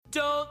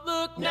Don't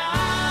look now,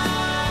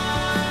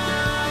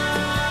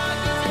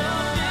 'cause your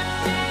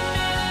 15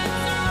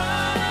 minutes are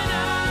running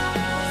out.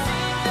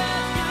 See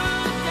that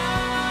good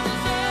time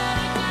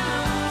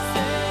is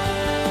headed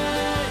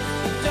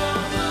to say,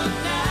 don't look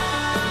now,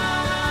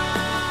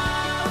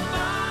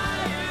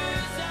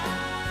 fire's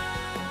out.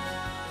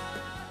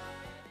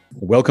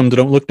 Welcome to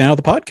Don't Look Now,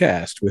 the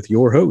podcast with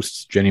your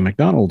hosts, Jenny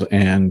McDonald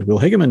and Will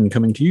Hageman,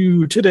 coming to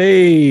you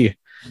today,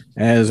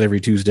 as every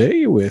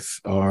Tuesday, with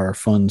our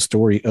fun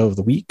story of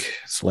the week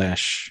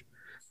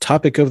 /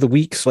 topic of the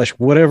week /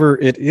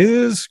 whatever it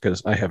is,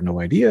 because I have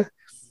no idea.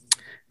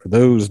 For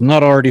those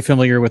not already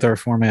familiar with our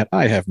format,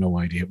 I have no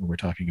idea what we're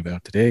talking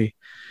about today.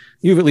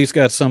 You've at least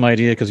got some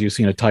idea because you've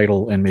seen a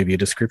title and maybe a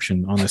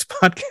description on this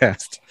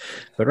podcast.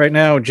 But right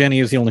now, Jenny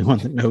is the only one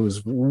that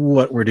knows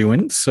what we're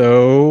doing.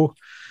 So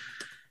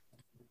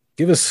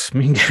give us,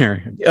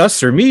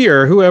 us or me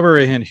or whoever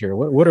a hint here.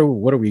 What are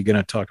we going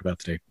to talk about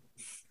today?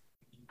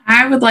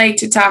 I would like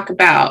to talk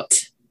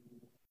about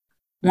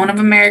one of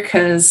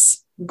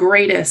America's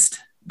greatest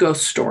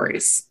ghost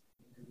stories.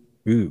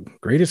 Ooh,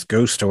 greatest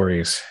ghost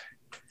stories.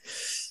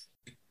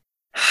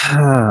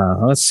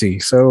 Let's see.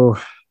 So,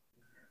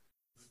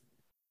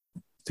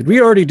 did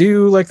we already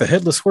do like the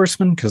Headless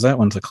Horseman? Because that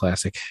one's a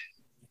classic.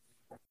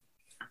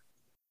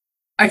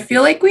 I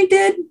feel like we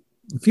did.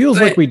 It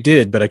feels like we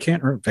did, but I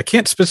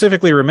can't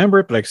specifically remember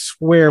it, but I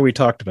swear we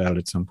talked about it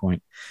at some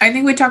point. I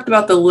think we talked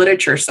about the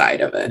literature side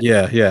of it.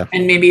 Yeah.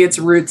 And maybe its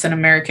roots in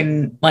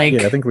American, I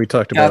think we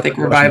talked about Gothic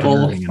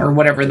revival or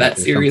whatever that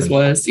series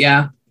was.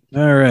 Yeah.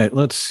 All right,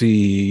 let's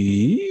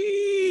see.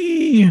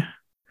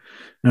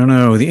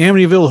 No, the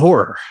Amityville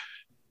Horror.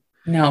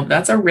 No,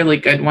 that's a really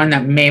good one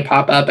that may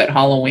pop up at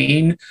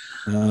Halloween.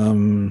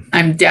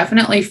 I'm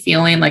definitely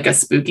feeling like a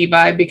spooky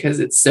vibe because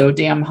it's so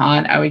damn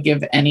hot. I would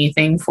give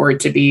anything for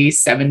it to be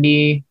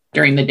 70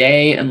 during the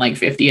day and like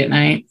 50 at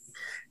night.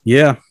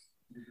 Yeah,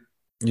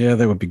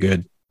 that would be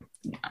good.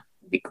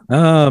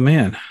 Oh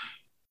man,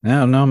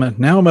 now I'm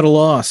at a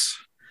loss.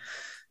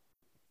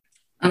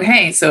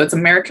 Okay, so it's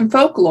American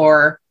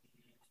folklore.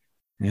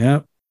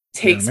 Yeah,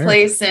 takes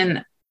place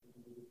in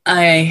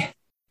a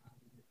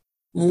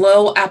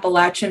low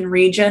Appalachian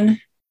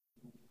region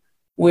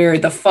where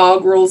the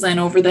fog rolls in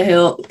over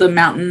the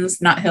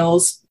mountains, not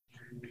hills.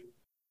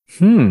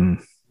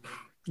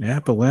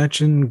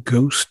 Appalachian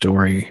ghost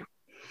story.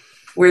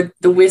 Where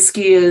the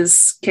whiskey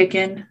is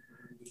kicking.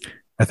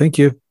 I think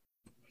you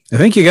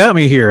got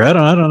me here. I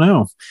don't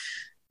know.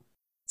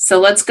 So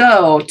let's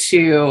go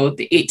to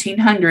the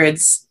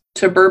 1800s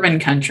to Bourbon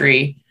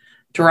Country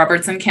to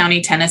Robertson County,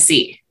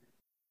 Tennessee.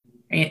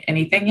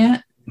 Anything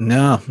yet?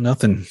 No,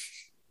 nothing.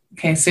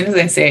 Okay, as soon as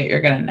I say it,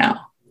 you're going to know.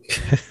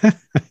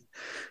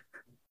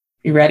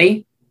 You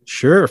ready?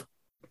 Sure.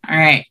 All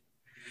right.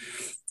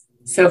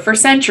 So for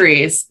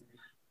centuries,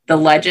 the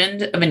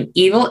legend of an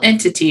evil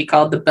entity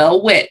called the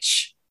Bell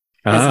Witch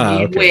has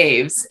made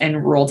waves in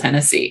rural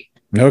Tennessee.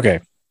 Okay,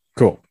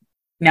 cool.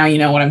 Now you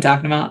know what I'm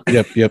talking about?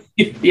 Yep.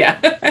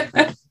 Yeah.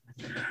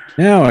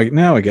 Now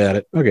I got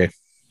it. Okay.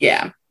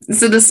 Yeah.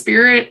 So the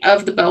spirit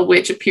of the Bell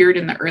Witch appeared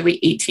in the early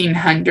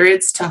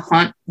 1800s to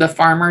haunt the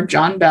farmer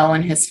John Bell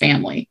and his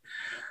family.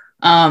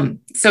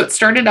 So it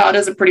started out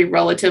as a pretty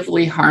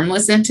relatively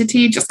harmless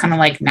entity, just kind of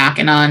like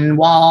knocking on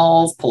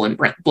walls, pulling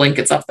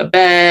blankets off the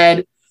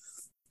bed.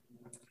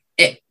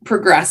 It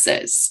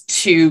progresses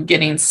to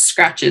getting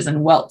scratches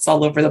and welts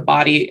all over the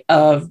body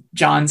of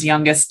John's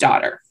youngest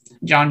daughter,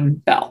 John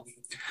Bell.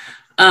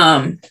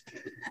 And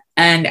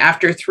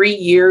after 3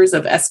 years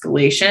of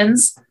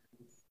escalations,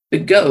 the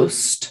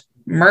ghost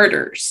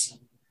murders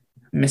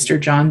Mr.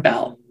 John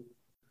Bell.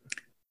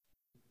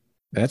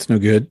 That's no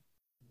good.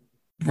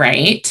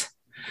 Right.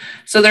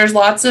 So there's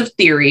lots of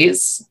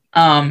theories,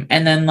 and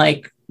then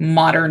like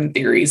modern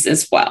theories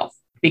as well,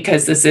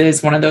 because this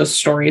is one of those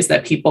stories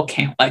that people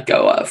can't let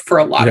go of for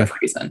a lot of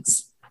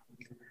reasons.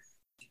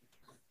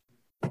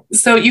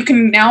 So you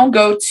can now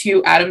go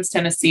to Adams,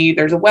 Tennessee.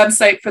 There's a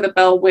website for the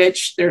Bell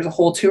Witch. There's a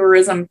whole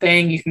tourism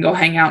thing. You can go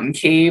hang out in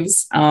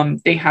caves.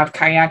 They have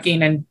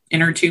kayaking and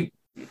inner tube.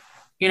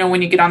 You know,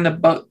 when you get on the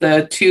boat,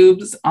 the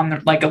tubes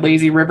on like a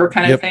lazy river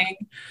kind of thing.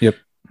 Yep.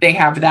 They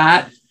have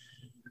that.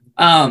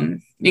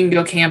 You can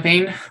go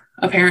camping,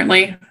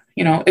 apparently.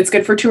 You know, it's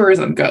good for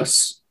tourism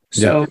ghosts.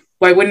 So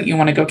why wouldn't you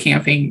want to go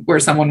camping where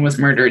someone was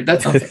murdered?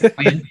 That sounds like a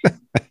plan.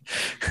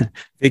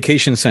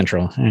 Vacation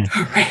Central.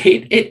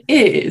 Right. It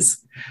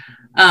is.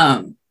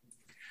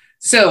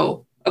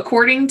 So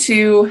according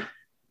to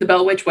the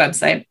Bell Witch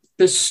website,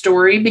 the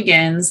story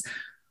begins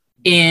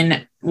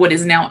in what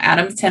is now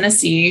Adams,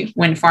 Tennessee,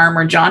 when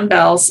farmer John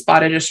Bell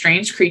spotted a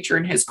strange creature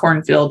in his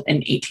cornfield in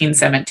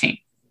 1817.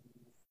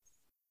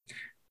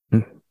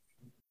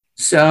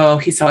 So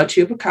he saw a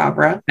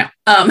chupacabra. No.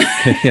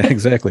 Yeah,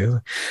 exactly.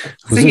 Was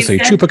this a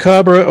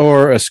chupacabra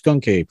or a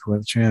skunk ape?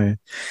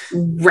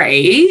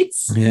 Right.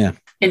 Yeah.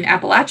 In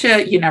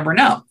Appalachia, you never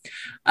know.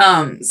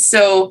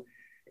 So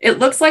it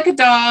looks like a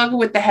dog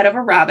with the head of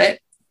a rabbit,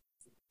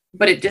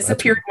 but it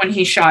disappeared when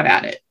he shot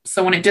at it.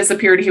 So when it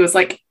disappeared, he was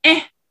like,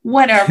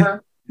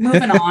 whatever,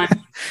 moving on.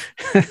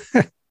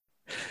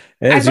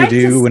 As I'd you like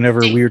to do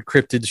whenever see- weird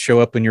cryptids show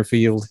up in your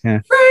field.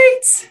 Yeah.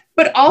 Right.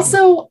 But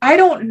also, I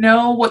don't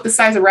know what the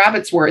size of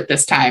rabbits were at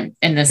this time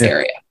in this Yeah.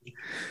 area.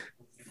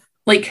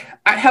 Like,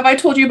 have I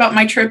told you about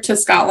my trip to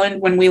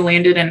Scotland when we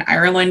landed in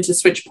Ireland to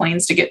switch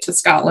planes to get to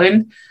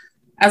Scotland?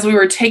 As we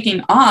were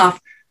taking off,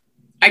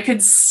 I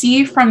could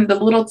see from the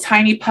little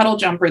tiny puddle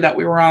jumper that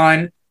we were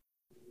on,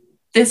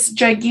 this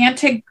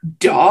gigantic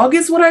dog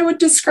is what I would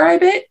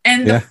describe it.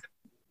 And Yeah. the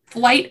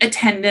flight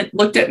attendant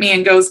looked at me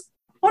and goes,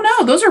 "Oh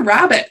no, those are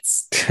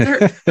rabbits.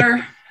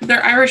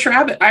 They're Irish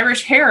rabbit,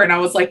 Irish hare." And I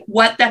was like,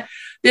 "What the?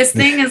 This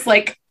thing is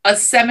like a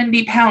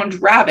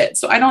 70-pound rabbit."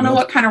 So I don't know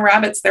what kind of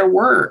rabbits there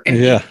were in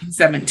Yeah.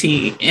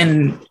 1870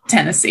 in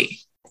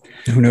Tennessee.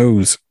 Who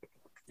knows?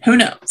 Who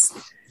knows?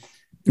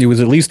 It was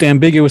at least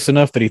ambiguous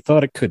enough that he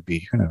thought it could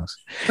be. Who knows?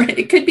 Right?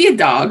 It could be a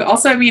dog.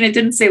 Also, I mean, it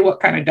didn't say what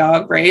kind of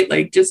dog, right?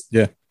 Like just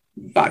Yeah.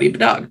 body of a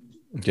dog.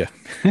 Yeah.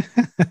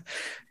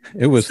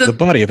 It was So- the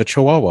body of a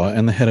chihuahua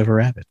and the head of a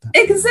rabbit.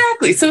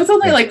 Exactly. So it's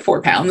only Yeah. like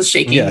 4 pounds,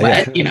 shaking, Yeah,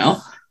 wet,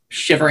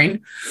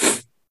 shivering.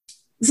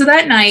 So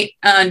that night,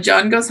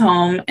 John goes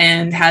home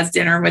and has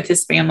dinner with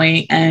his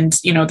family, and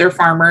they're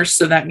farmers,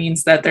 so that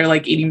means that they're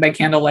like eating by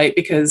candlelight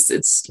because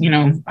it's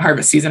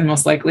harvest season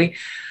most likely.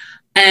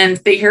 And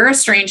they hear a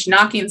strange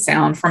knocking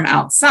sound from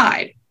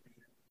outside.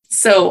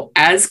 So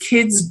as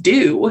kids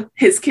do,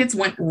 his kids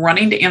went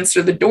running to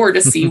answer the door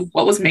to see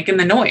what was making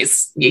the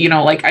noise.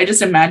 Like I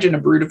just imagine a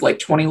brood of like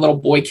 20 little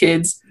boy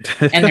kids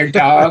and their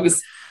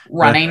dogs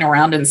running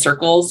around in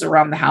circles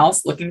around the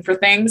house looking for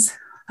things.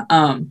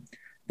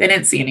 They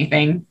didn't see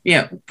anything,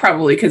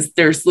 probably because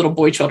there's little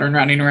boy children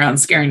running around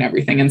scaring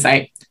everything in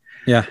sight.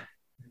 Yeah.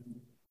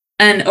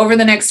 And over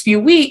the next few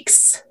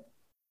weeks,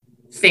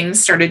 things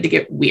started to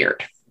get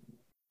weird.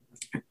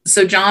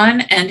 So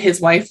John and his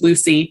wife,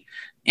 Lucy,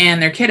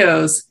 and their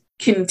kiddos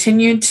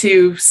continued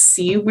to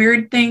see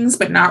weird things,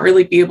 but not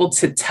really be able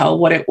to tell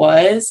what it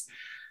was.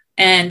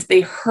 And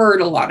they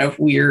heard a lot of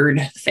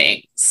weird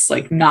things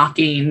like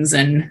knockings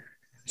and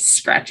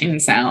scratching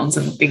sounds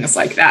and things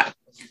like that.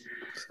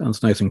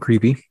 Sounds nice and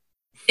creepy.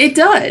 It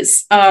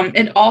does.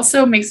 It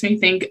also makes me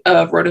think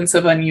of rodents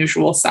of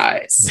unusual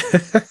size.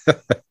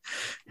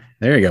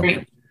 There you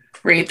go.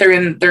 Right. They're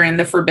in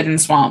the forbidden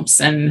swamps,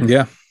 and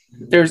Yeah.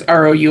 there's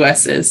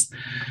ROUSs.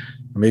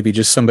 Or maybe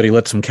just somebody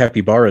let some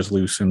capybaras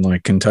loose in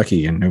like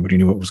Kentucky and nobody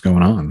knew what was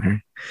going on. Right?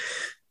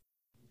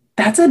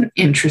 That's an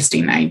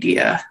interesting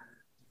idea.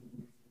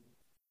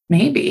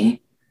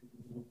 Maybe.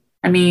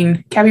 I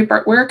mean,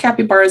 where are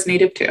capybaras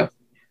native to?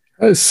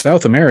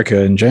 South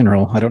America in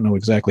general. I don't know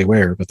exactly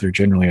where, but they're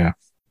generally a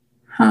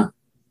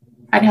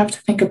I'd have to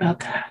think about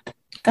that.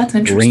 That's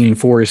interesting.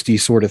 rainforesty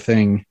sort of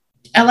thing.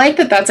 I like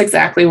that that's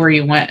exactly where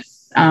you went.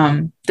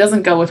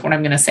 Doesn't go with what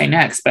I'm going to say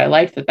next, but I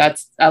like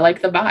I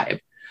like the vibe.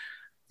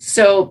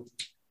 So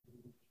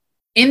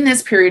in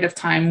this period of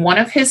time, one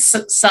of his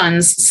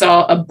sons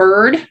saw a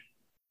bird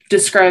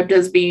described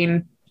as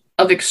being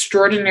of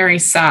extraordinary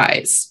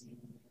size.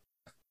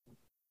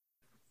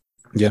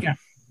 Yeah.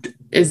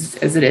 As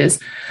it is.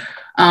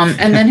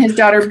 And then his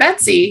daughter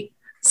Betsy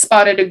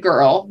spotted a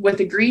girl with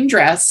a green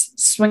dress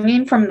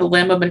swinging from the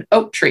limb of an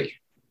oak tree.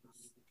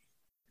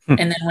 And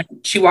then when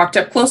she walked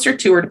up closer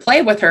to her to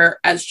play with her,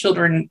 as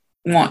children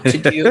want to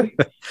do,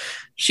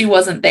 she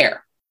wasn't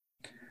there.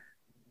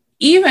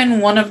 Even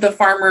one of the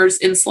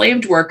farmer's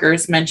enslaved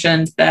workers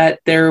mentioned that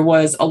there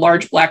was a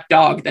large black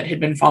dog that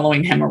had been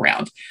following him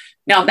around.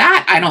 Now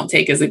that I don't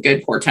take as a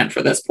good portent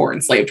for this poor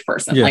enslaved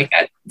person. Yeah. Like,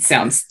 that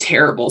sounds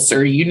terrible,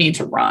 sir. You need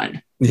to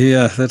run.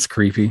 Yeah, that's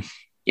creepy.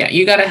 Yeah,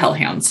 you got a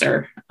hellhound,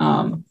 sir.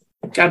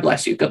 God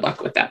bless you. Good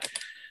luck with that.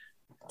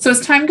 So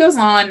as time goes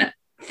on,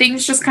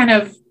 things just kind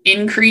of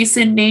increase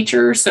in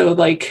nature. So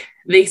like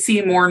they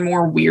see more and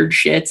more weird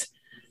shit,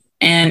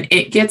 and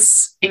it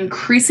gets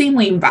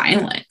increasingly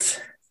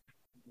violent.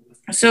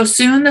 So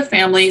soon the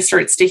family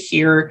starts to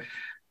hear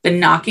the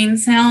knocking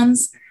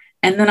sounds.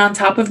 And then on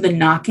top of the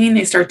knocking,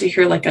 they start to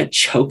hear like a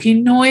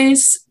choking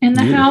noise in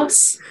the Yeah.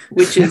 house,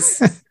 which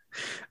is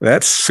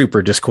That's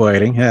super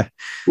disquieting. Yeah.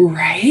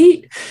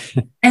 right.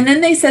 And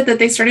then they said that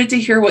they started to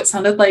hear what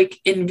sounded like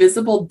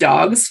invisible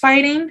dogs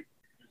fighting.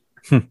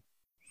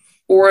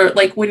 Or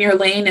like when you're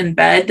laying in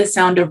bed, the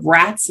sound of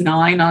rats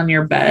gnawing on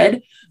your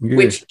bed,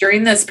 which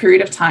during this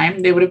period of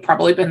time, they would have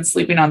probably been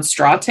sleeping on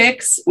straw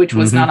ticks, which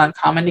was Mhm. not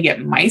uncommon to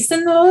get mice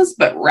in those,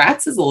 but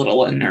rats is a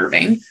little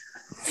unnerving.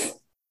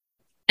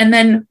 And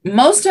then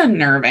most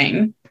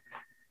unnerving,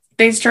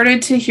 they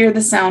started to hear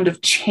the sound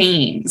of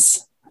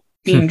chains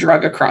being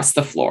drug across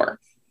the floor,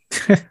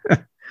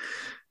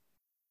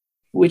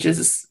 which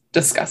is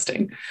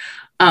disgusting.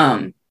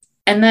 And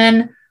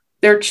then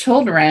their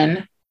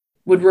children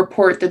would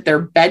report that their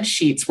bed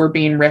sheets were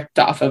being ripped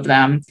off of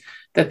them,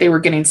 that they were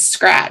getting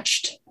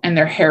scratched, and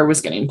their hair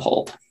was getting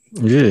pulled.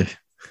 Yeah.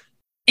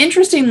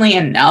 Interestingly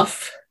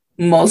enough,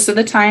 most of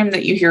the time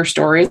that you hear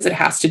stories, it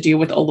has to do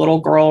with a little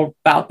girl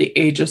about the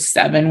age of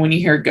 7 when you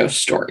hear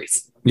ghost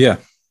stories. Yeah.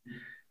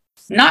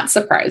 Not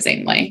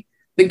surprisingly,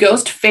 the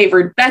ghost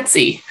favored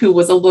Betsy, who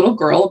was a little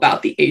girl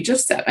about the age of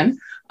 7.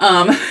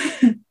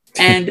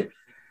 And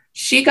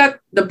she got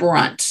the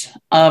brunt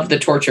of the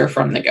torture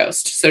from the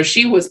ghost. So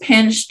she was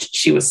pinched,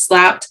 she was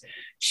slapped,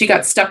 she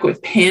got stuck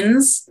with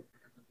pins.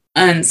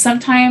 And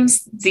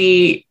sometimes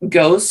the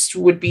ghost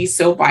would be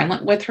so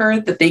violent with her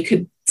that they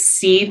could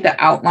see the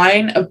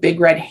outline of big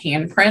red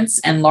handprints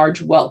and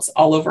large welts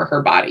all over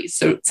her body.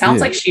 So it sounds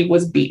like she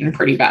was beaten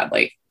pretty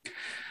badly.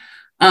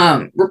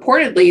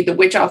 Reportedly, the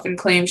witch often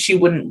claimed she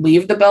wouldn't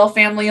leave the Bell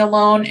family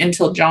alone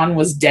until John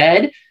was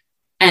dead.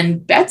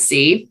 And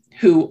Betsy,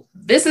 who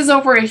this is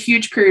over a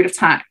huge period of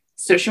time.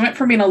 So she went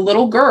from being a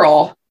little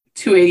girl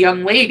to a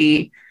young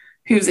lady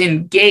who's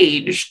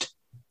engaged.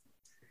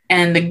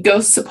 And the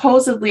ghost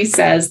supposedly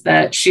says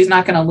that she's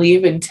not going to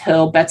leave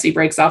until Betsy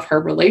breaks off her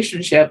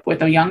relationship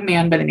with a young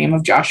man by the name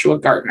of Joshua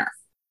Gardner.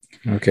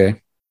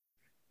 Okay.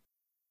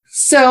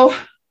 So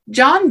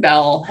John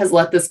Bell has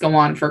let this go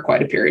on for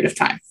quite a period of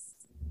time.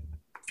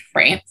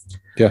 Right?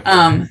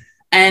 Yeah.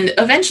 And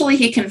eventually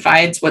he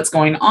confides what's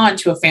going on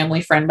to a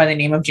family friend by the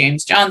name of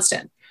James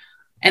Johnston.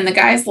 And the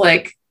guy's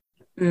like,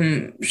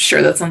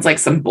 sure, that sounds like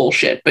some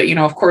bullshit. But,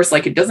 of course,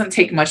 like it doesn't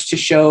take much to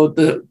show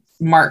the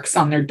marks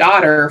on their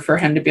daughter for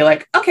him to be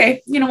like,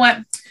 okay, you know what?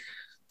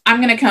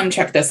 I'm going to come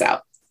check this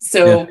out.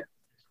 So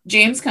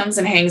James comes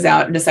and hangs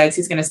out and decides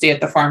he's going to stay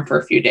at the farm for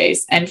a few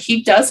days. And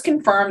he does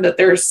confirm that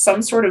there's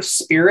some sort of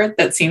spirit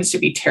that seems to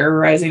be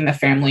terrorizing the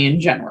family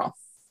in general.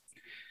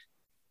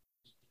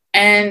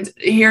 And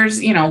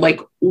here's, like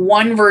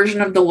one version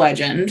of the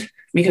legend,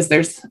 because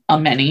there's a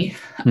many,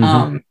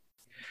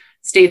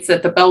 states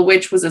that the Bell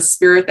Witch was a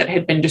spirit that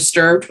had been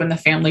disturbed when the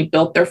family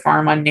built their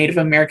farm on Native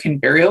American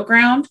burial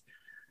ground.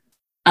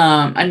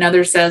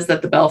 Another says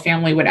that the Bell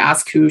family would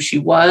ask who she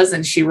was,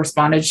 and she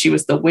responded she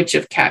was the Witch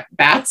of Cat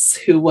Bats,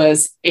 who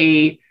was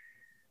a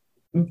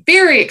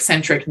very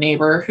eccentric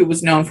neighbor who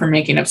was known for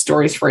making up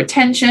stories for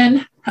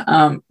attention.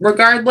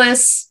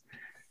 Regardless,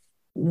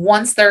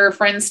 once their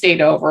friends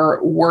stayed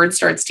over, word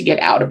starts to get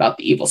out about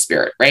the evil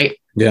spirit, right?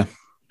 Yeah.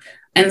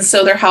 And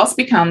so their house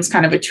becomes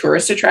kind of a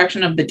tourist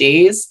attraction of the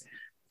days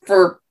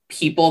for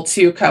people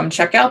to come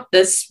check out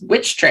this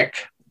witch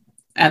trick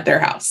at their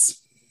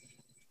house.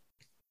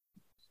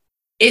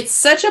 It's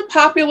such a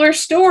popular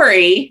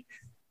story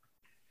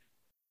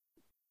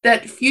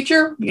that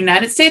future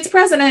United States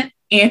President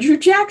Andrew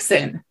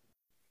Jackson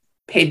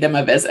paid them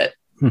a visit.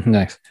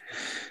 Nice.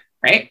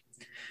 Right?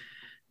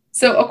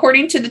 So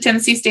according to the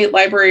Tennessee State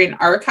Library and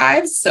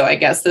Archives, so I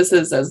guess this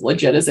is as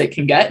legit as it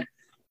can get,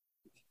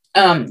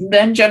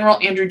 then General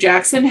Andrew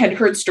Jackson had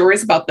heard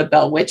stories about the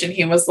Bell Witch, and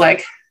he was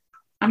like,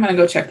 I'm going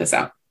to go check this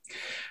out.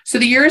 So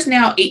the year is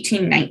now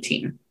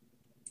 1819.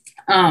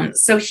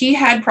 So he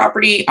had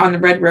property on the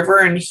Red River,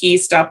 and he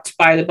stopped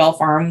by the Bell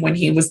Farm when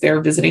he was there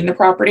visiting the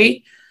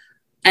property.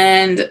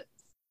 And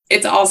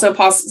it's also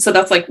possible. So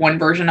that's like one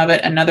version of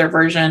it. Another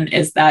version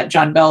is that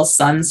John Bell's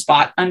sons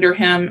fought under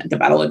him at the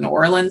Battle of New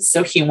Orleans.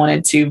 So he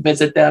wanted to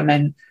visit them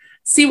and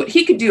see what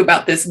he could do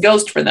about this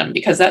ghost for them,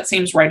 because that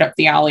seems right up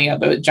the alley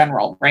of a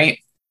general, right?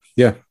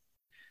 Yeah.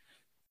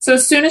 So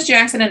as soon as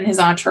Jackson and his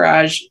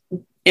entourage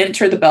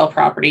enter the Bell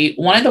property,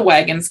 one of the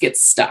wagons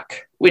gets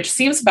stuck, which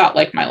seems about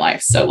like my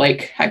life. So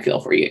like, I feel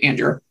for you,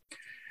 Andrew.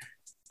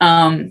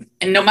 And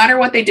no matter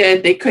what they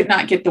did, they could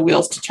not get the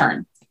wheels to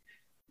turn.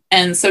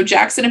 And so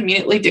Jackson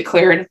immediately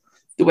declared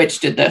the witch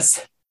did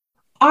this.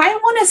 I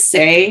want to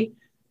say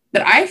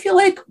that I feel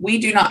like we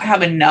do not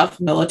have enough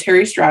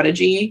military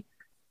strategy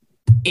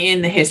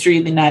in the history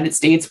of the United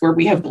States where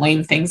we have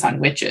blamed things on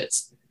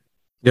witches.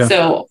 Yeah.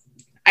 So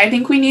I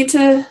think we need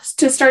to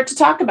start to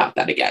talk about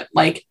that again.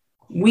 Like,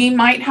 we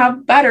might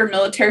have better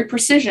military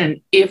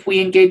precision if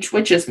we engage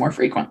witches more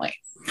frequently.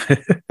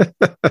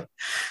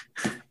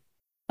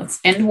 Let's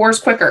end wars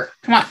quicker.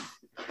 Come on.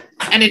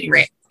 At any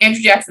rate,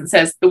 Andrew Jackson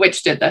says the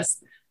witch did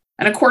this.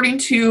 And according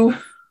to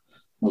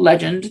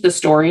legend, the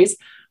stories,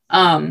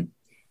 a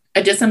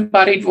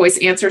disembodied voice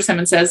answers him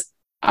and says,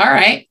 all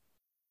right,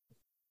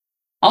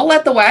 I'll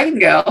let the wagon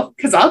go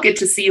because I'll get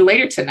to see you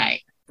later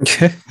tonight.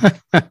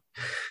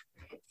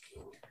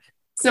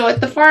 So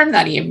at the farm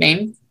that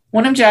evening,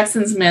 one of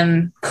Jackson's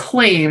men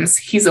claims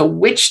he's a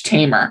witch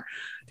tamer.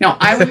 Now,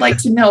 I would like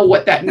to know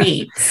what that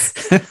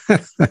means.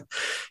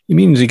 He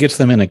means he gets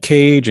them in a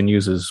cage and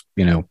uses,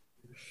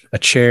 a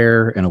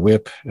chair and a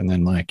whip, and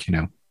then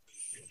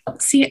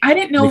See, I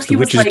didn't know if he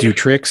was witches do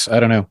tricks. I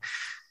don't know.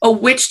 A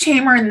witch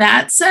tamer in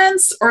that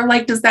sense, or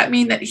does that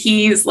mean that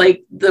he's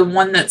like the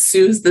one that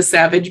soothes the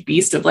savage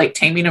beast of like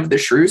Taming of the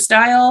Shrew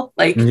style?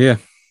 Yeah.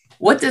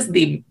 What does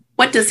he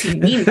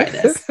mean by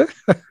this?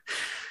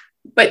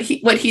 But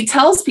what he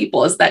tells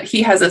people is that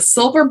he has a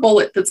silver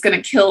bullet that's going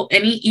to kill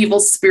any evil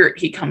spirit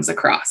he comes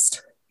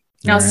across.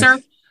 Now, right, sir,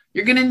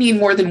 you're going to need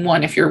more than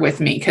one if you're with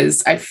me,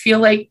 because I feel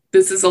like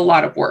this is a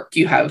lot of work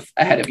you have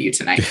ahead of you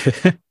tonight.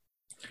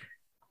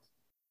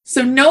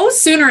 So no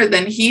sooner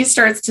than he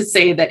starts to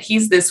say that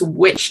he's this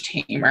witch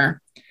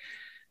tamer,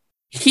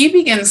 he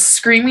begins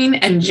screaming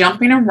and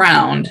jumping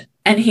around,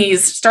 and he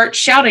starts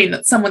shouting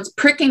that someone's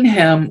pricking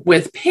him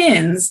with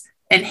pins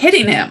and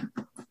hitting him.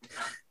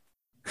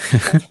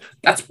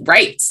 That's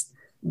right,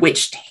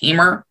 witch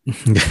tamer.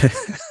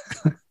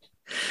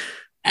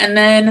 And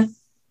then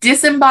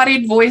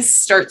disembodied voice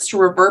starts to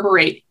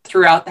reverberate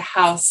throughout the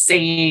house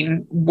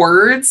saying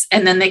words,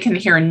 and then they can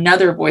hear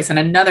another voice and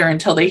another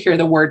until they hear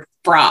the word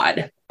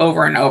fraud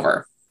over and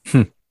over.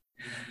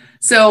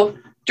 So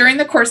during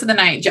the course of the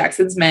night,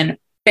 Jackson's men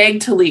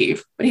beg to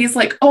leave, but he's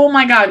like, oh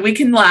my God, we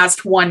can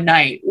last one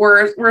night.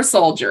 We're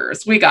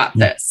soldiers. We got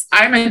this.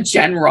 I'm a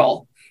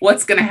general.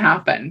 What's going to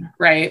happen?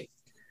 Right.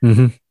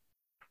 Mm-hmm.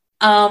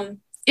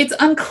 It's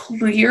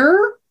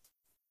unclear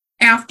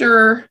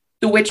after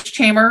the witch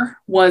chamber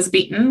was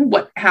beaten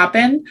what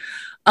happened.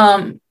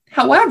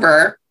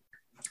 However,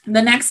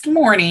 the next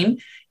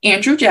morning,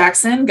 Andrew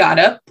Jackson got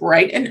up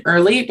bright and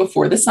early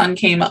before the sun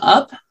came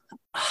up,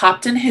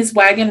 hopped in his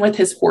wagon with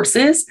his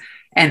horses,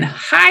 and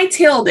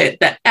hightailed it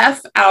the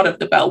F out of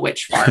the Bell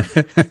Witch farm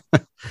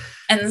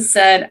and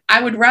said,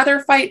 I would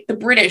rather fight the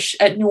British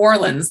at New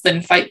Orleans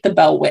than fight the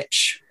Bell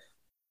Witch.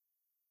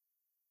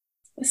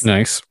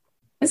 Nice.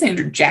 This is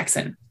Andrew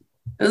Jackson.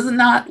 This is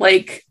not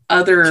like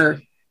other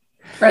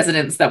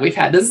presidents that we've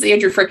had. This is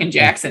Andrew frickin'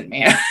 Jackson,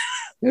 man.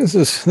 This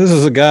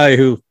is a guy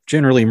who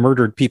generally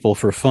murdered people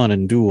for fun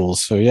in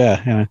duels. So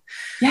yeah.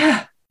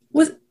 Yeah.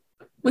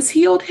 Was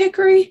he Old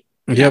Hickory?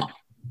 Yep. No.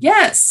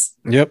 Yes.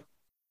 Yep.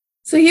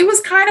 So he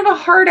was kind of a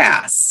hard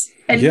ass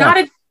and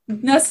not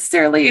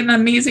necessarily an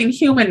amazing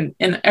human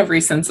in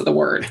every sense of the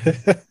word.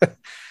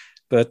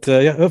 But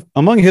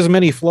among his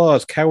many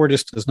flaws,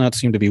 cowardice does not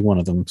seem to be one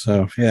of them.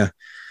 So yeah.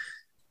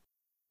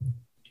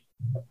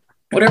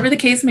 Whatever the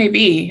case may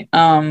be,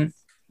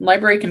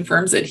 library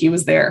confirms it. He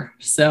was there.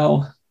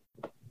 So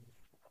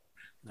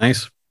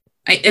nice.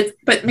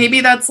 But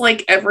maybe that's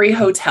like every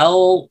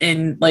hotel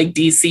in like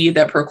DC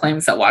that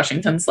proclaims that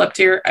Washington slept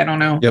here. I don't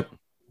know. Yep.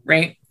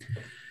 Right.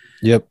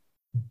 Yep.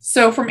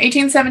 So from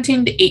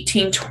 1817 to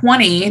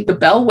 1820, the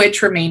Bell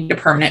Witch remained a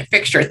permanent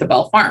fixture at the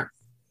Bell farm.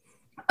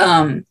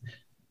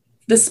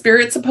 The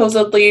spirit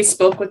supposedly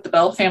spoke with the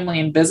Bell family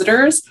and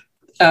visitors,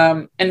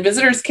 and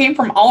visitors came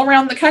from all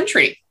around the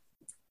country.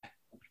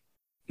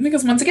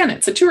 Because once again,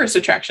 it's a tourist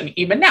attraction,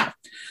 even now.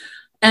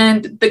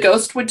 And the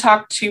ghost would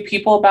talk to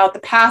people about the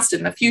past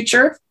and the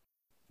future.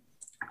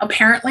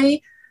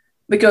 Apparently,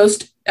 the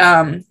ghost,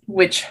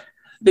 which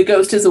the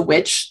ghost is a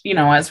witch,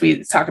 as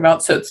we talk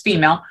about, so it's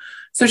female.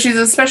 So she's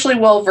especially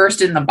well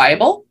versed in the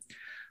Bible.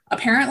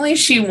 Apparently,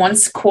 she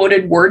once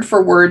quoted word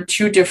for word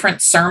 2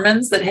 different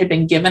sermons that had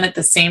been given at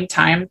the same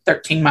time,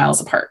 13 miles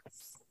apart.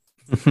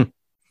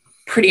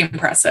 Pretty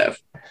impressive,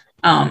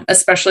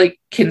 especially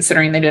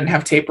considering they didn't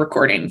have tape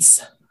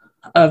recordings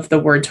of the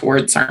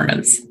word-to-word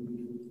sermons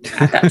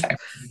at that time.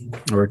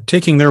 Or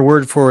taking their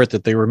word for it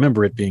that they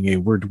remember it being a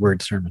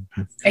word-to-word sermon.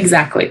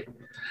 Exactly.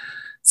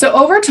 So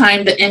over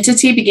time, the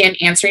entity began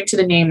answering to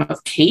the name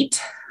of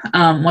Kate.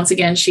 Once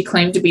again, she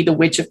claimed to be the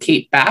witch of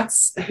Kate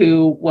Batts,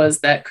 who was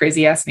that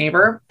crazy-ass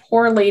neighbor.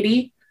 Poor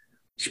lady.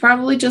 She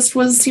probably just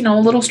was, a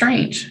little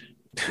strange.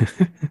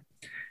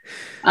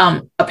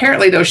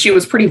 Apparently, though, she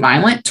was pretty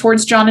violent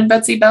towards John and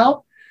Betsy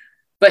Bell,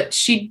 but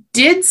she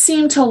did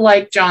seem to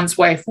like John's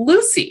wife,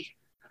 Lucy.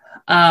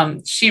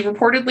 She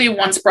reportedly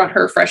once brought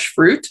her fresh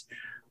fruit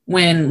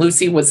when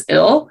Lucy was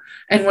ill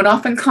and would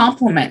often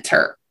compliment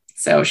her.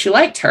 So she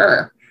liked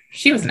her.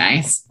 She was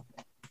nice.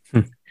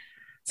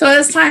 So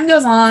as time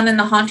goes on and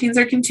the hauntings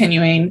are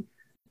continuing,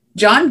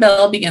 John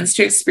Bell begins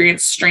to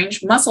experience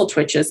strange muscle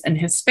twitches in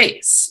his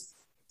face.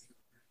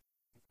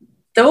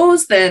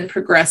 Those then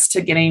progress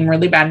to getting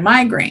really bad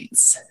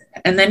migraines.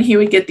 And then he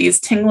would get these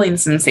tingling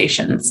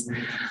sensations.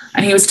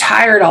 And he was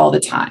tired all the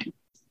time.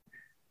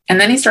 And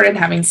then he started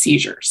having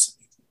seizures.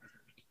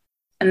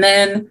 And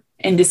then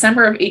in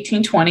December of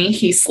 1820,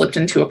 he slipped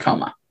into a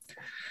coma.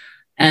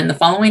 And the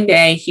following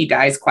day, he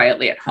dies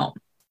quietly at home.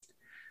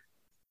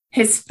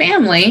 His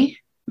family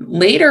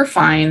later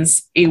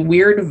finds a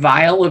weird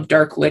vial of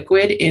dark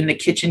liquid in the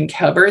kitchen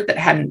cupboard that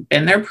hadn't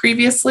been there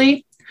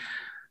previously.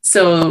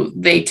 So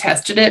they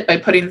tested it by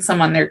putting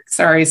some on their,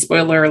 sorry,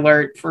 spoiler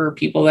alert for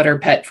people that are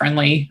pet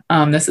friendly.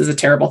 This is a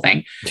terrible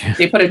thing. Yeah.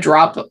 They put a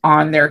drop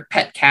on their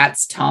pet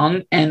cat's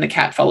tongue and the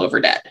cat fell over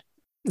dead.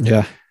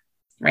 Yeah.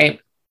 Right.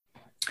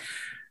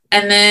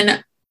 And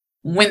then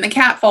when the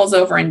cat falls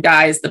over and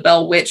dies, the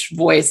Bell Witch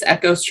voice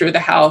echoes through the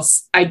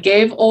house. I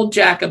gave old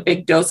Jack a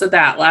big dose of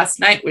that last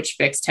night, which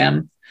fixed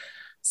him.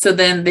 So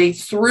then they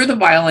threw the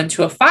vial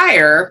into a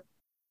fire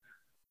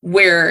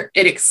where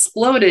it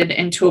exploded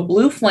into a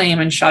blue flame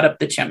and shot up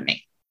the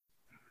chimney.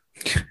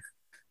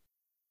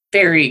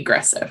 Very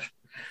aggressive.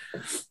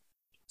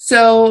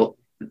 So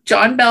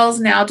John Bell's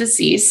now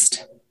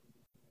deceased,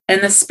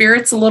 and the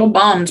spirit's a little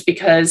bummed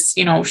because,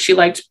 she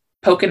liked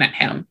poking at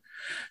him.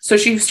 So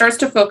she starts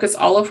to focus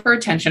all of her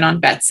attention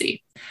on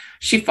Betsy.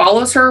 She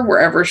follows her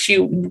wherever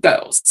she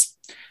goes,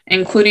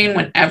 including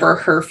whenever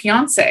her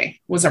fiance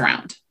was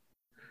around.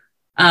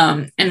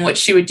 And what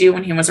she would do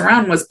when he was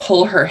around was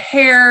pull her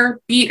hair,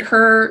 beat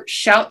her,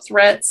 shout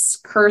threats,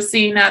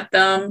 cursing at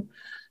them.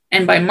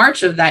 And by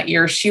March of that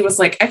year, she was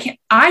like,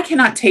 I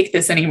cannot take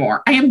this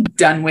anymore. I am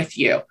done with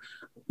you.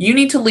 You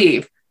need to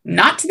leave,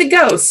 not to the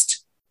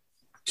ghost,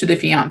 to the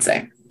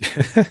fiance.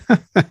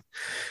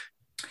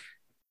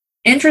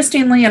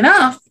 Interestingly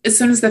enough, as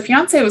soon as the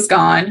fiance was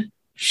gone,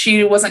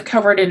 she wasn't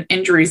covered in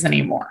injuries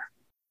anymore.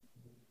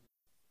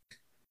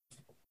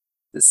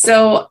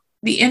 So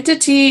the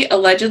entity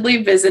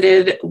allegedly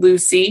visited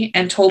Lucy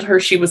and told her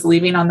she was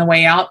leaving on the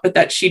way out, but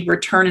that she'd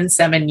return in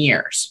 7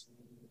 years.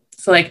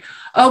 So like,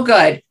 oh,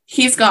 good.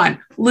 He's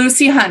gone.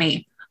 Lucy,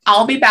 honey,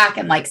 I'll be back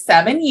in like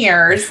 7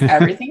 years.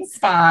 Everything's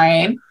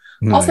fine.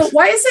 Nice. Also,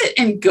 why is it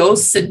in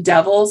Ghosts and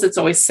Devils, it's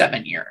always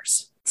 7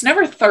 years? It's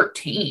never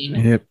 13.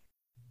 Yep.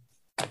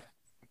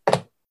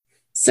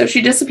 So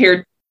she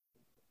disappeared.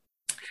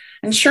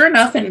 And sure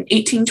enough, in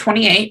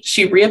 1828,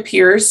 she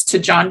reappears to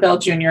John Bell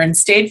Jr. and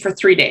stayed for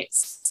 3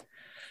 days.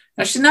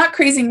 Now, she's not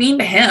crazy mean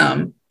to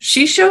him.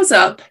 She shows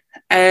up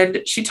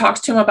and she talks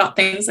to him about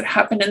things that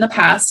happened in the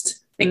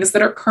past, things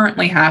that are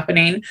currently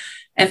happening,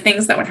 and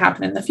things that would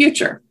happen in the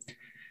future.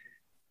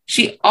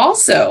 She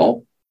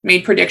also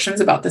made predictions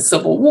about the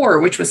Civil War,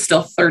 which was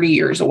still 30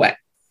 years away.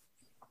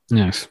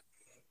 Nice.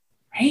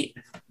 Right?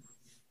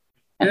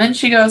 And then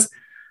she goes,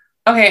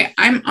 okay,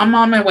 I'm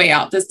on my way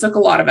out. This took a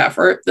lot of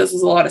effort. This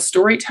was a lot of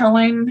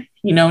storytelling,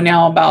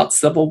 now about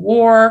Civil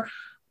War.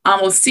 I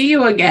will see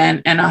you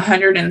again in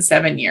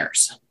 107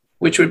 years,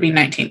 which would be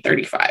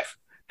 1935.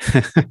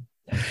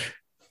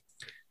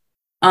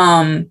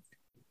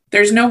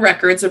 There's no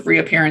records of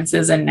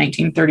reappearances in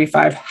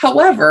 1935.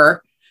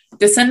 However,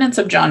 descendants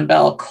of John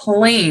Bell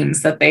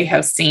claims that they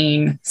have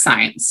seen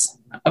signs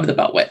of the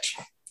Bell Witch.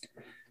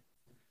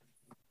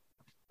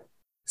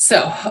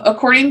 So,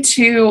 according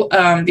to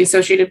the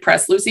Associated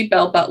Press, Lucy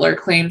Bell Butler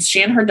claims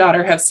she and her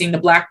daughter have seen the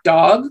black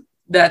dog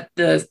that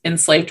the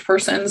enslaved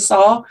person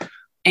saw,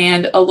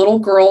 and a little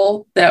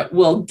girl that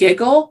will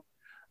giggle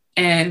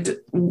and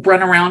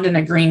run around in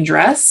a green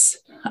dress.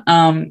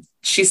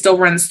 She still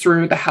runs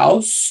through the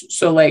house.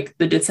 So, like,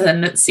 the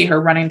descendants see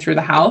her running through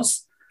the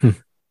house.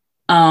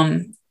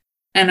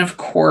 And of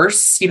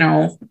course,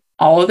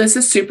 all of this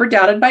is super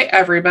doubted by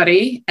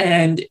everybody.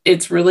 And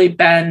it's really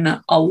been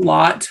a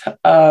lot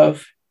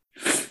of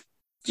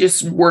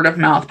just word of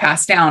mouth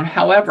passed down.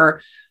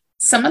 However,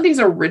 some of these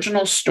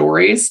original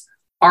stories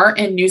are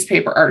in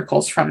newspaper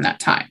articles from that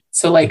time.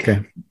 So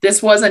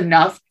This was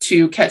enough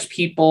to catch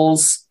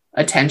people's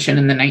attention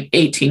in the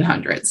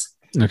 1800s.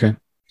 Okay.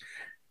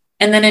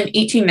 And then in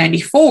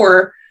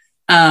 1894,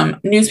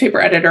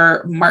 newspaper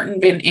editor Martin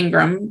Van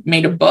Ingram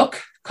made a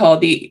book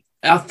called The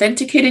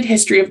Authenticated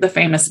History of the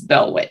Famous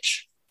Bell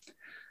Witch.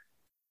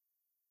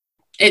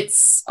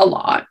 It's a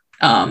lot.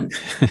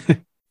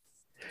 It's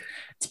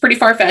pretty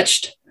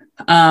far-fetched,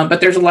 but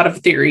there's a lot of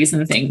theories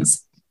and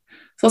things.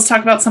 So let's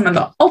talk about some of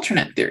the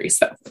alternate theories,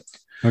 though.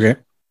 Okay.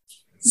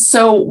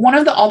 So one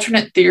of the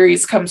alternate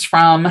theories comes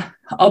from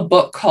a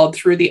book called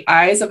Through the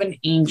Eyes of an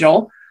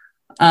Angel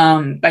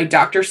by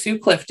Dr. Sue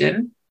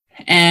Clifton.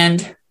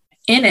 And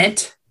in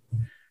it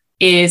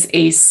is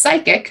a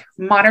psychic,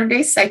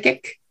 modern-day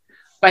psychic,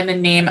 by the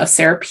name of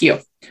Sarah Pugh.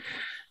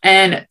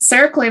 And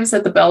Sarah claims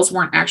that the Bells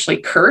weren't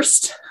actually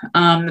cursed.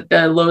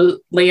 The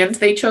land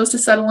they chose to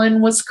settle in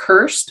was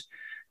cursed.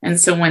 And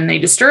so when they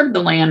disturbed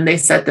the land, they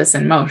set this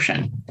in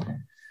motion.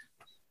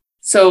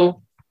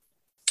 So,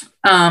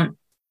 the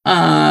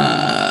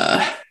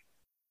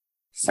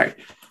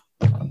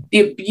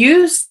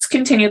abuse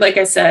continued, like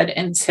I said,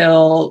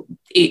 until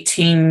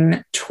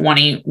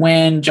 1820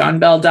 when John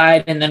Bell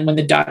died, and then when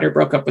the daughter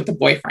broke up with the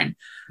boyfriend.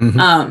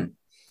 Mm-hmm.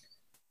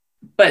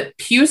 But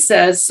Pugh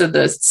says, so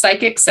the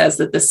psychic says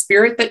that the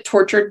spirit that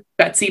tortured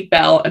Betsy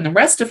Bell and the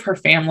rest of her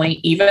family,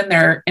 even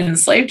their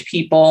enslaved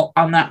people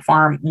on that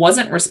farm,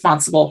 wasn't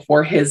responsible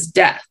for his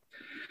death.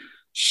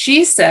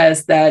 She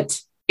says that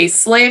a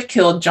slave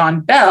killed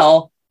John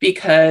Bell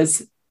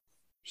because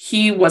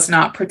he was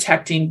not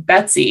protecting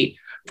Betsy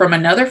from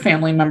another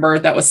family member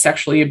that was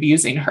sexually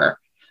abusing her.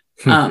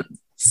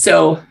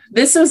 So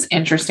this was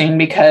interesting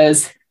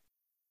because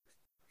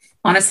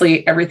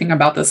honestly, everything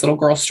about this little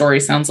girl's story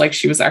sounds like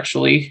she was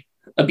actually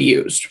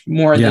abused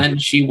more than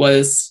she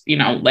was,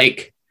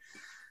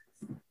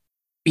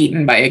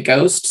 beaten by a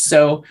ghost.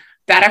 So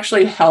that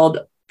actually held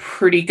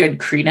pretty good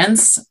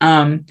credence.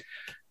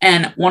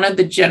 And one of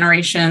the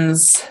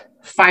generations,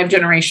 5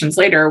 generations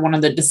later, one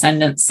of the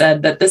descendants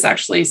said that this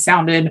actually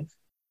sounded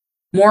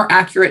more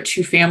accurate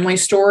to family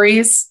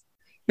stories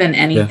than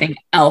anything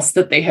else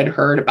that they had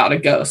heard about a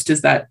ghost.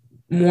 Is that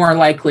more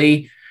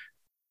likely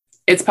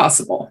it's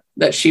possible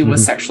that she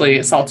was sexually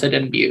assaulted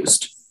and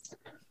abused.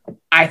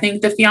 I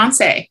think the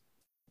fiance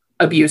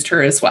abused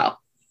her as well.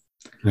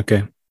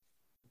 Okay.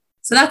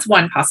 So that's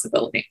one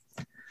possibility.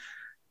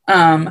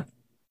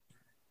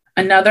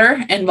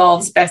 Another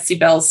involves Betsy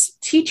Bell's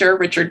teacher,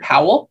 Richard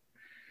Powell.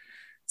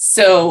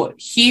 So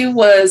he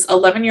was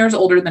 11 years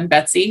older than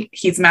Betsy.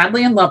 He's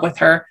madly in love with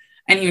her,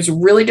 and he was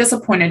really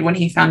disappointed when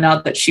he found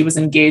out that she was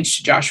engaged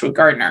to Joshua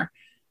Gardner.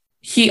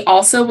 He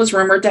also was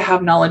rumored to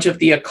have knowledge of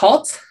the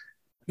occult,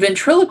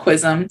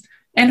 ventriloquism,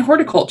 and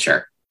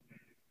horticulture.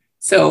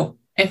 So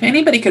if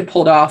anybody could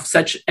pull off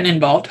such an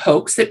involved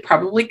hoax, it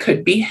probably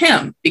could be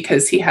him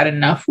because he had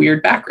enough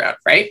weird background,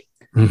 right?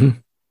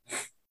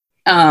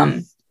 Mm-hmm.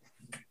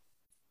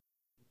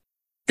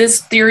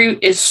 This theory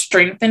is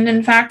strengthened,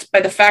 in fact,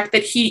 by the fact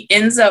that he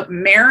ends up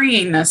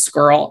marrying this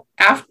girl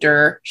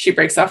after she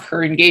breaks off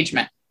her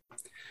engagement.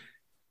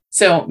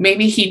 So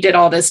maybe he did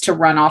all this to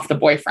run off the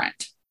boyfriend.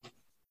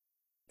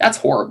 That's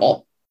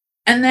horrible.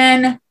 And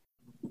then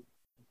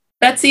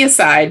Betsy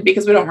aside,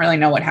 because we don't really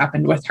know what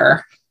happened with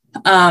her,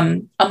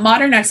 a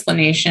modern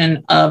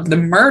explanation of the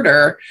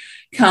murder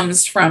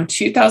comes from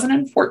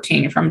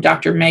 2014 from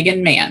Dr.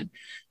 Megan Mann.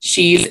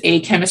 She's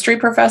a chemistry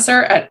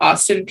professor at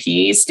Austin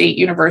Peay State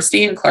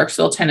University in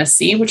Clarksville,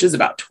 Tennessee, which is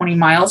about 20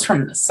 miles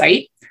from the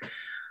site.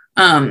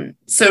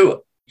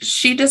 So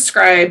she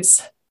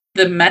describes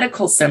the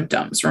medical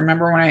symptoms.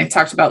 Remember when I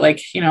talked about,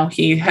 like, you know,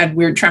 he had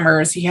weird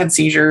tremors, he had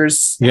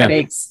seizures,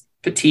 headaches,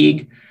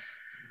 fatigue.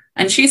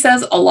 And she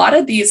says a lot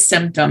of these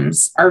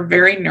symptoms are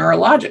very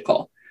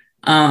neurological.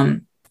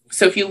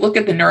 So if you look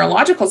at the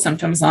neurological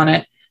symptoms on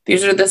it,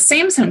 these are the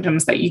same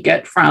symptoms that you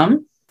get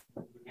from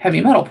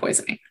heavy metal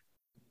poisoning.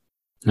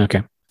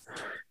 Okay.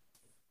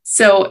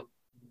 So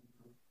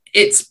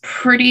it's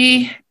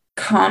pretty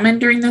common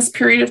during this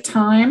period of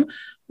time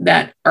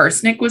that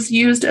arsenic was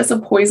used as a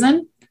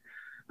poison.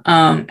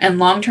 And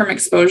long-term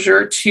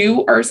exposure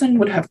to arson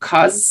would have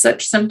caused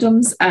such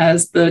symptoms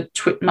as the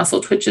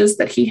muscle twitches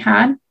that he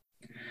had.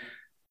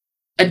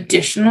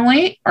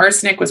 Additionally,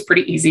 arsenic was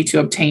pretty easy to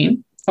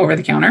obtain over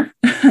the counter.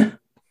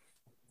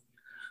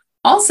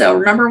 Also,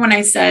 remember when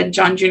I said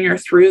John Jr.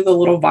 threw the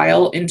little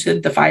vial into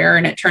the fire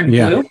and it turned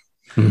blue?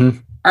 Mm-hmm.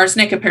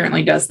 Arsenic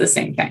apparently does the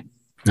same thing.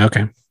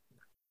 Okay.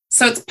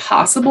 So it's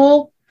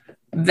possible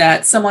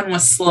that someone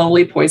was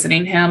slowly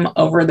poisoning him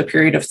over the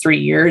period of 3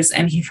 years,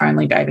 and he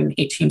finally died in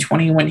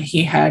 1820 when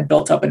he had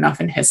built up enough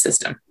in his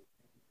system.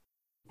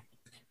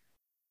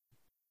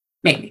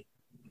 Maybe.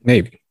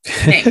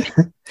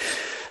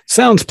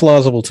 Sounds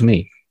plausible to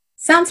me.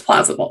 Sounds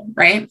plausible,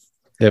 right?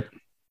 Yep.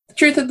 The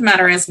truth of the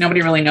matter is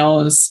nobody really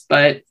knows,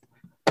 but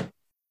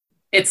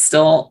it's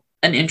still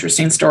an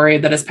interesting story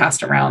that is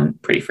passed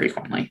around pretty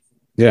frequently.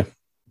 Yeah.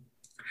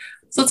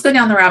 So let's go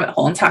down the rabbit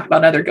hole and talk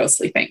about other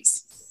ghostly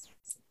things.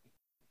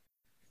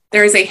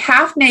 There is a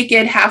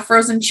half-naked,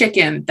 half-frozen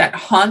chicken that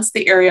haunts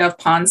the area of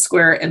Pond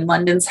Square in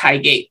London's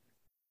Highgate.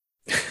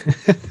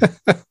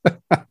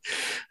 The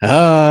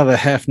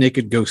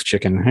half-naked ghost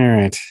chicken. All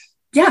right.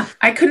 Yeah,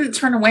 I couldn't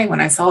turn away when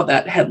I saw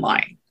that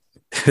headline.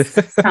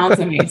 Sounds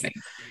amazing.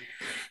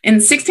 In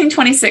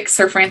 1626,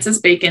 Sir Francis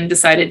Bacon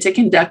decided to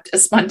conduct a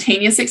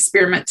spontaneous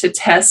experiment to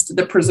test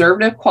the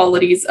preservative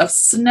qualities of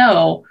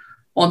snow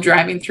while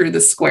driving through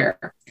the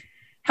square.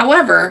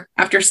 However,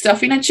 after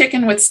stuffing a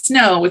chicken with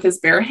snow with his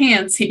bare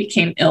hands, he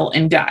became ill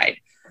and died.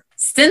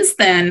 Since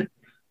then,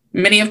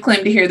 many have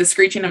claimed to hear the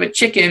screeching of a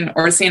chicken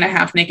or seeing a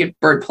half-naked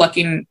bird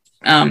plucking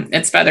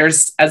its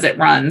feathers as it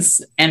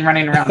runs and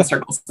running around in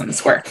circles in the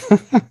square.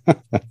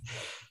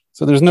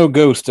 So there's no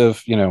ghost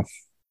of,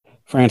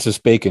 Francis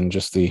Bacon,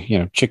 just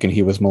the, chicken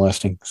he was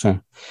molesting. So,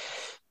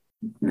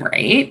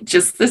 right.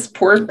 Just this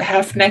poor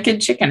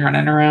half-naked chicken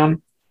running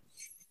around.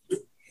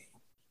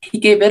 He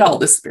gave it all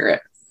the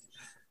spirit.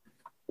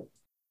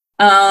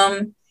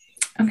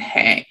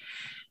 Okay.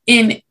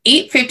 In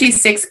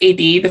 856 AD,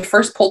 the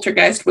first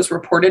poltergeist was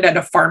reported at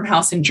a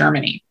farmhouse in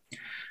Germany.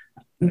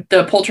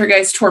 The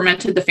poltergeist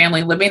tormented the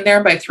family living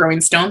there by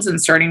throwing stones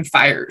and starting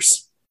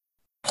fires.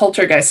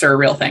 Poltergeists are a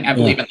real thing. I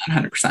believe in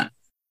that 100%.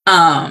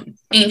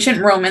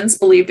 Ancient Romans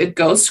believed a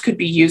ghost could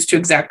be used to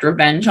exact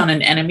revenge on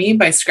an enemy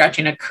by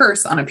scratching a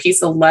curse on a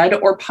piece of lead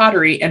or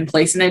pottery and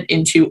placing it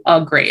into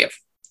a grave.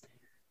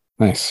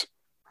 Nice.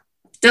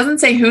 Doesn't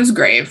say whose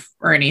grave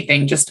or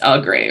anything, just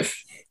a grave.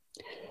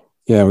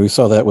 Yeah, we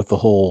saw that with the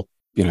whole,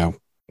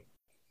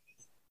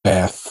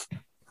 bath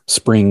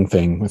spring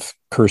thing with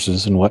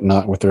curses and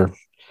whatnot, with their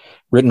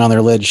written on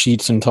their lead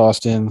sheets and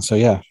tossed in. So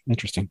yeah,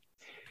 interesting.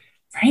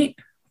 Right?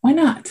 Why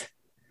not?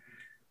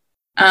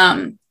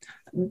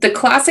 The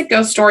classic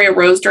ghost story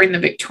arose during the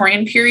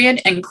Victorian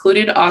period and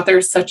included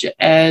authors such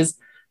as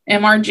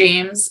M.R.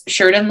 James,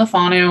 Sheridan Le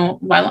Fanu,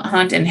 Violet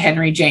Hunt, and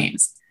Henry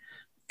James.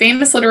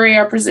 Famous literary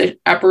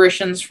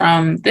apparitions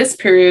from this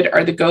period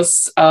are the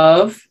ghosts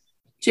of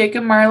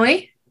Jacob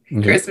Marley,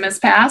 Christmas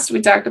Past.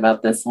 We talked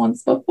about this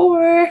once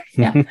before.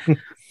 Yeah.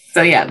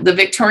 So yeah, the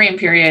Victorian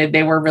period,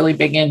 they were really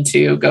big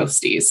into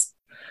ghosties.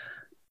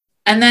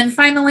 And then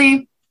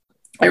finally,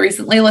 I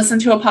recently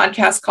listened to a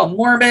podcast called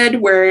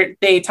Morbid, where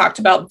they talked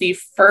about the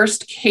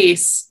first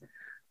case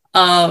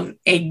of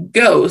a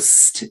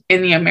ghost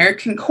in the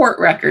American court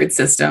record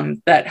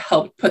system that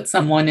helped put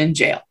someone in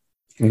jail.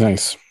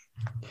 Nice.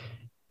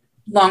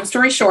 Long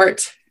story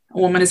short, a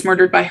woman is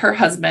murdered by her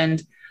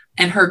husband,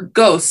 and her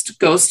ghost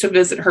goes to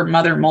visit her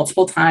mother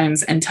multiple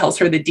times and tells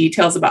her the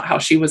details about how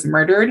she was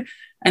murdered.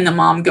 And the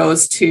mom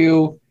goes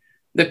to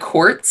the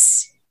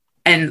courts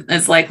and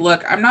is like,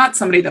 look, I'm not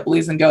somebody that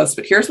believes in ghosts,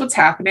 but here's what's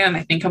happening. And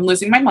I think I'm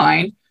losing my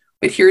mind,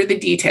 but here are the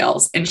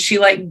details. And she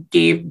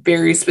gave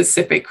very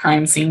specific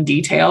crime scene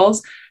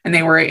details, and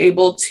they were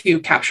able to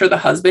capture the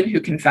husband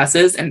who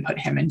confesses and put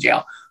him in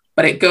jail.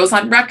 But it goes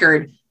on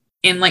record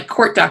in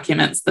court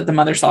documents that the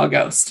mother saw a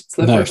ghost.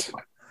 So the first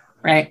one,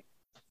 right?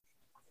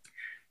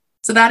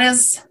 So that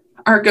is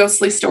our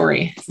ghostly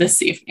story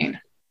this evening.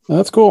 Oh,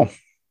 that's cool.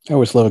 I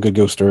always love a good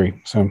ghost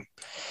story. So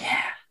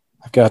Yeah.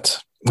 I've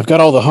got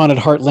all the Haunted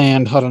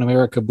Heartland, Haunted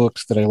America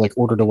books that I like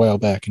ordered a while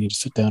back, and you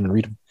just sit down and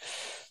read them.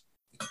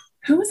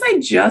 Who was I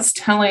just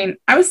telling?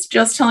 I was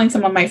just telling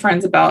some of my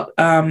friends about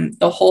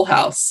the Whole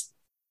House.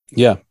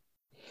 Yeah,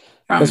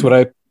 that's From,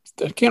 what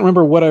I can't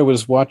remember what I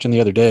was watching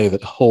the other day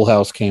that Whole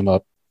House came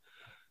up,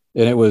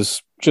 and it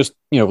was just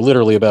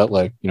literally about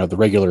like the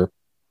regular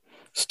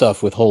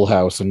stuff with Whole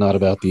House and not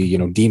about the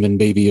demon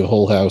baby of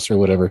Whole House or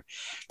whatever.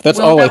 That's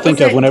Well, all I that think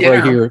was of at whenever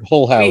I dinner. hear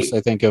Whole House. We-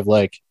 I think of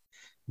like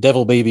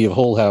Devil Baby of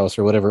Whole House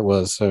or whatever it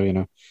was.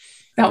 So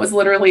that was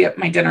literally at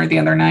my dinner the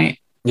other night.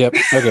 Yep.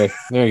 Okay.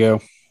 There you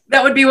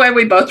That would be why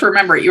we both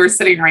remember it. You were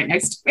sitting right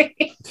next to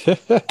me. go.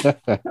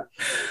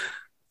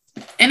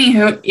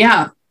 Anywho,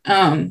 yeah,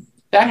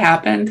 that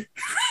happened.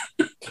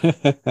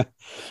 But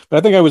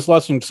I think I was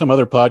watching some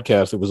other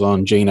podcast that was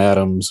on Jane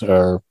Addams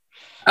or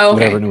Oh,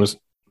 whatever, and okay. it was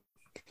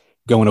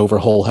going over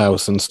Whole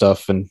House and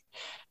stuff, and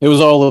it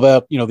was all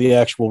about the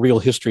actual real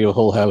history of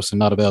Whole House and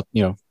not about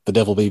the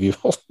Devil Baby of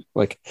Whole.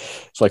 Like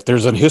it's like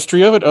there's a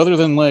history of it other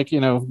than like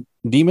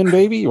Demon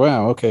Baby.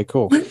 Wow. Okay.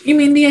 Cool. What, you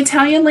mean the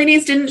Italian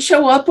ladies didn't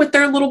show up with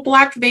their little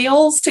black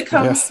veils to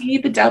come Yeah. see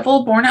the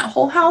devil born at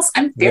Whole House?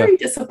 I'm very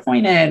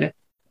disappointed.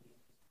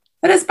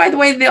 That is, by the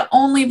way, the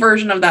only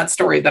version of that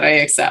story that I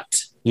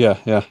accept. Yeah.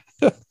 Yeah.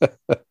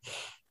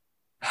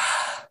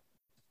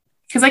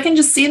 Because I can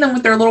just see them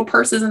with their little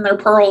purses and their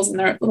pearls and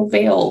their little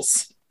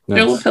veils, their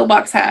little Nice.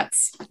 pillbox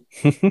hats.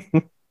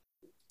 And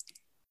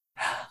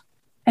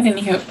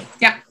anywho,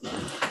 yeah.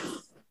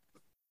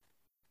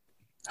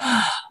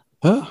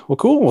 Well,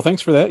 cool. Well,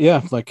 thanks for that.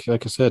 Yeah, like I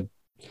said,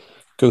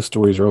 ghost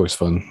stories are always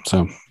fun.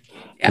 So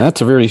Yeah.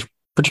 that's a very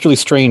particularly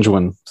strange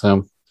one.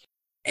 So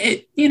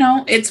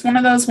It's one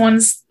of those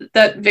ones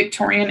that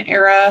Victorian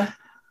era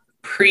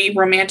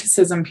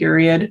pre-romanticism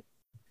period.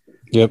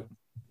 yep.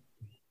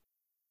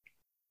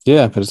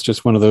 Yeah, but it's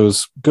just one of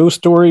those ghost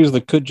stories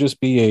that could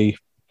just be a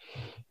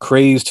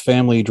crazed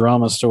family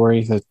drama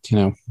story that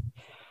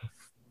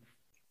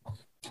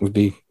would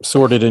be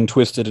sorted and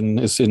twisted and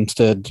is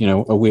instead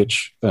a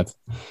witch. But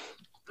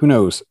who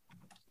knows?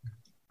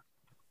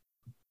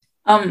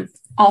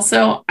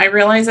 Also, I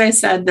realize I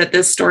said that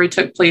this story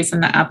took place in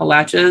the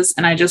Appalachians,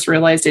 and I just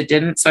realized it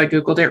didn't, so I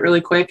Googled it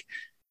really quick.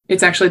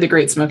 It's actually the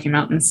Great Smoky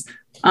Mountains.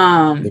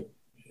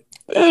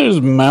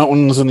 There's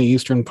mountains in the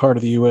eastern part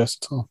of the U.S.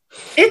 It's all,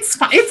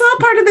 It's all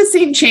part of the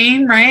same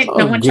chain, right? Oh,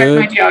 No one good.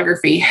 checked my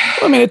geography.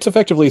 I mean, it's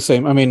effectively the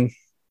same. I mean,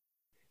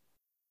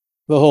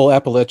 the whole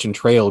Appalachian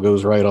Trail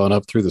goes right on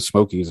up through the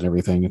Smokies and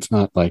everything. It's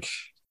not like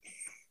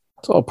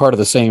it's all part of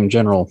the same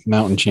general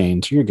mountain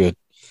chain. So you're good.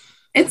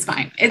 It's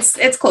fine.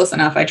 It's close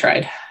enough. I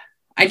tried.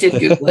 I did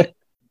Google it.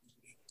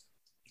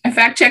 I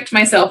fact checked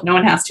myself. No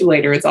one has to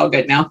later. It's all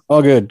good now.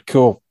 All good.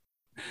 Cool.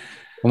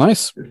 Well,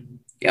 nice.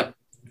 Yep.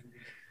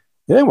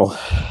 Yeah. Well,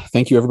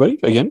 thank you everybody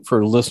again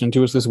for listening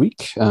to us this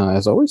week.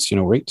 As always,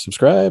 rate,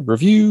 subscribe,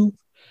 review,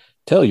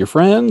 tell your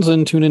friends,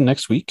 and tune in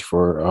next week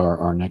for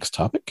our next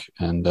topic.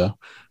 And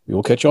we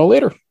will catch you all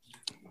later.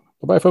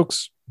 Bye-bye,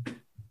 folks.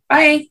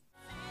 Bye.